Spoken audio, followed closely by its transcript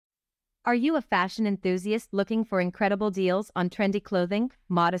Are you a fashion enthusiast looking for incredible deals on trendy clothing,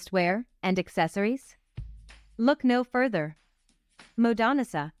 modest wear, and accessories? Look no further.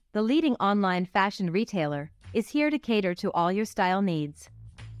 Modanisa, the leading online fashion retailer, is here to cater to all your style needs.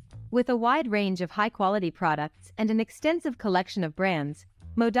 With a wide range of high-quality products and an extensive collection of brands,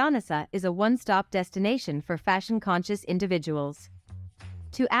 Modanisa is a one-stop destination for fashion-conscious individuals.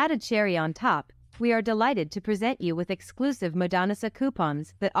 To add a cherry on top, we are delighted to present you with exclusive Modanisa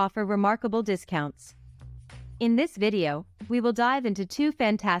coupons that offer remarkable discounts. In this video, we will dive into two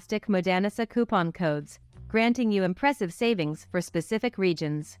fantastic Modanisa coupon codes, granting you impressive savings for specific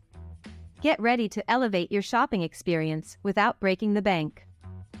regions. Get ready to elevate your shopping experience without breaking the bank.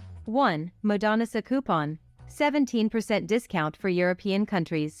 1. Modanisa coupon, 17% discount for European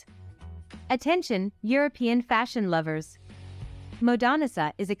countries. Attention, European fashion lovers!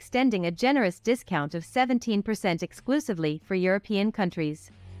 Modanisa is extending a generous discount of 17% exclusively for European countries.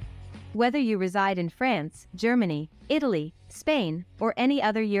 Whether you reside in France, Germany, Italy, Spain, or any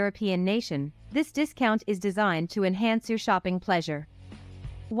other European nation, this discount is designed to enhance your shopping pleasure.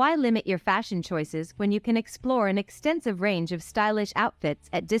 Why limit your fashion choices when you can explore an extensive range of stylish outfits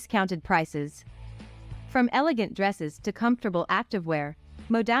at discounted prices? From elegant dresses to comfortable activewear,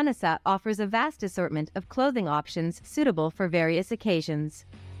 Modanisa offers a vast assortment of clothing options suitable for various occasions.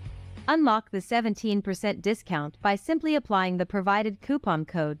 Unlock the 17% discount by simply applying the provided coupon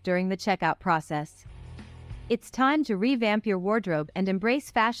code during the checkout process. It's time to revamp your wardrobe and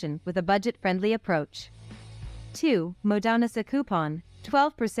embrace fashion with a budget-friendly approach. 2. Modanisa coupon,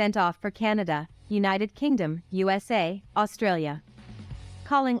 12% off for Canada, United Kingdom, USA, Australia.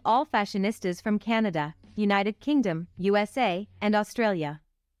 Calling all fashionistas from Canada, United Kingdom, USA, and Australia.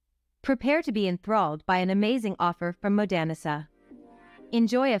 Prepare to be enthralled by an amazing offer from Modanisa.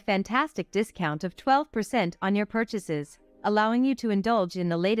 Enjoy a fantastic discount of 12% on your purchases, allowing you to indulge in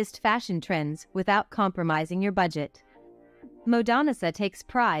the latest fashion trends without compromising your budget. Modanisa takes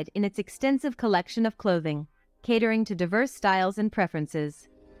pride in its extensive collection of clothing, catering to diverse styles and preferences.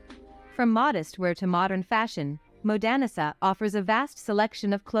 From modest wear to modern fashion, Modanisa offers a vast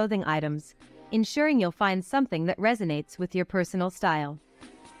selection of clothing items, ensuring you'll find something that resonates with your personal style.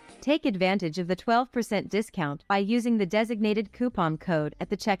 Take advantage of the 12% discount by using the designated coupon code at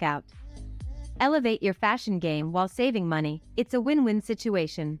the checkout. Elevate your fashion game while saving money. It's a win-win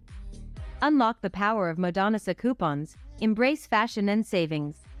situation. Unlock the power of Modanisa coupons, embrace fashion and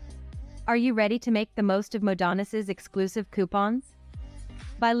savings. Are you ready to make the most of Modanisa's exclusive coupons?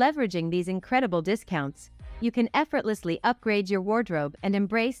 By leveraging these incredible discounts, you can effortlessly upgrade your wardrobe and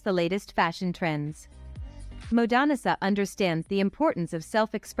embrace the latest fashion trends. Modanisa understands the importance of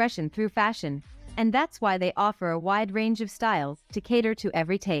self-expression through fashion, and that's why they offer a wide range of styles to cater to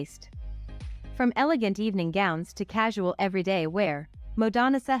every taste. From elegant evening gowns to casual everyday wear,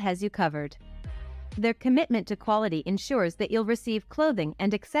 Modanisa has you covered. Their commitment to quality ensures that you'll receive clothing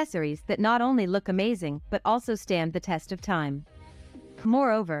and accessories that not only look amazing but also stand the test of time.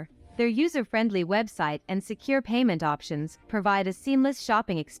 Moreover, their user-friendly website and secure payment options provide a seamless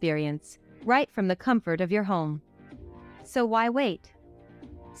shopping experience, right from the comfort of your home. So why wait?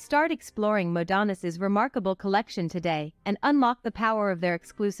 Start exploring Modanisa's remarkable collection today and unlock the power of their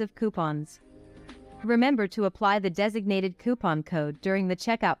exclusive coupons. Remember to apply the designated coupon code during the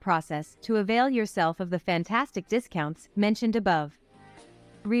checkout process to avail yourself of the fantastic discounts mentioned above.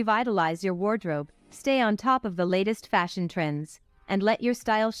 Revitalize your wardrobe, stay on top of the latest fashion trends, and let your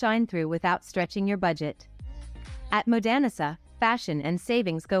style shine through without stretching your budget. At Modanisa, fashion and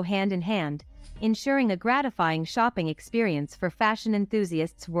savings go hand in hand, ensuring a gratifying shopping experience for fashion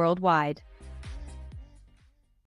enthusiasts worldwide.